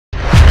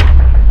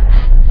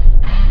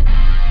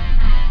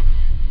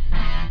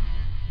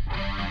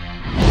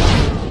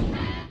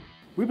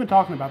been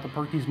talking about the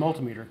Purkeys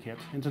multimeter kit,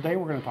 and today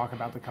we're going to talk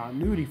about the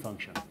continuity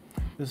function.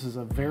 This is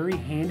a very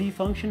handy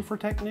function for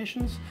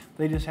technicians.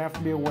 They just have to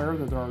be aware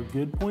that there are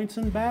good points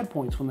and bad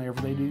points whenever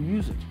they do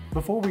use it.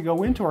 Before we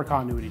go into our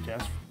continuity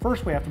test,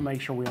 first we have to make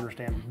sure we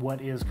understand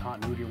what is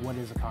continuity or what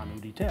is a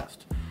continuity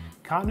test.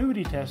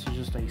 Continuity test is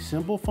just a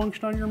simple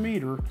function on your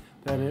meter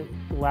that it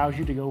allows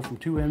you to go from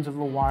two ends of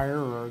a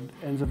wire or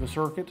ends of a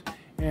circuit,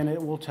 and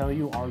it will tell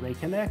you, are they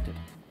connected?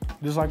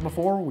 Just like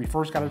before, we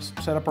first got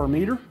to set up our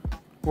meter.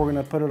 We're going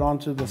to put it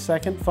onto the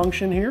second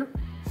function here.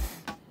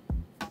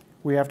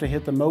 We have to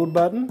hit the mode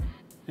button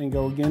and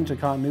go again to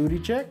continuity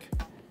check,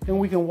 and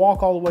we can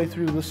walk all the way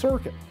through the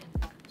circuit.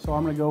 So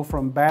I'm going to go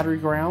from battery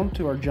ground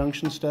to our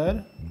junction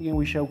stud. Again,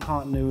 we show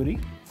continuity.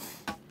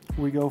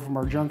 We go from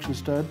our junction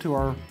stud to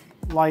our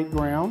light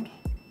ground,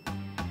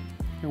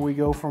 and we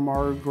go from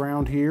our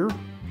ground here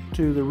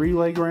to the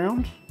relay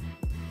ground,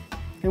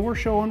 and we're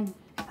showing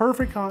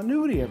perfect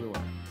continuity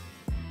everywhere.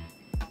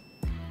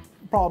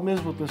 The problem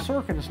is with the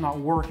circuit, it's not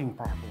working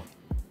properly.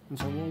 And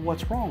so, well,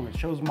 what's wrong? It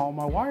shows all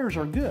my wires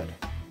are good.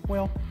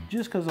 Well,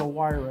 just because a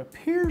wire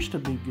appears to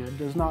be good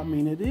does not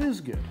mean it is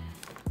good.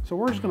 So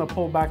we're just going to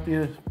pull back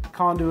the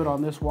conduit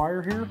on this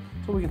wire here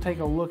so we can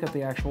take a look at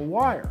the actual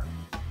wire.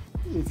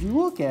 If you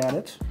look at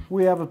it,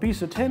 we have a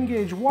piece of 10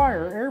 gauge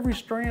wire. Every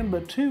strand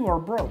but two are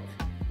broke.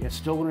 It's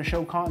still going to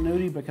show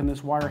continuity, but can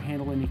this wire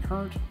handle any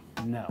current?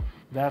 No.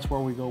 That's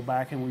where we go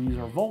back and we use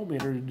our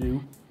voltmeter to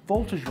do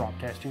voltage drop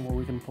testing, where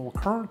we can pull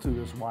current through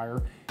this wire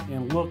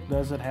and look,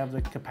 does it have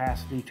the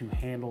capacity to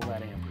handle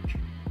that amperage.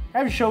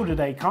 As shown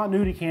today,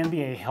 continuity can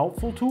be a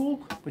helpful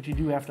tool, but you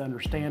do have to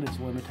understand its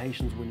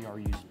limitations when you are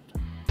using it.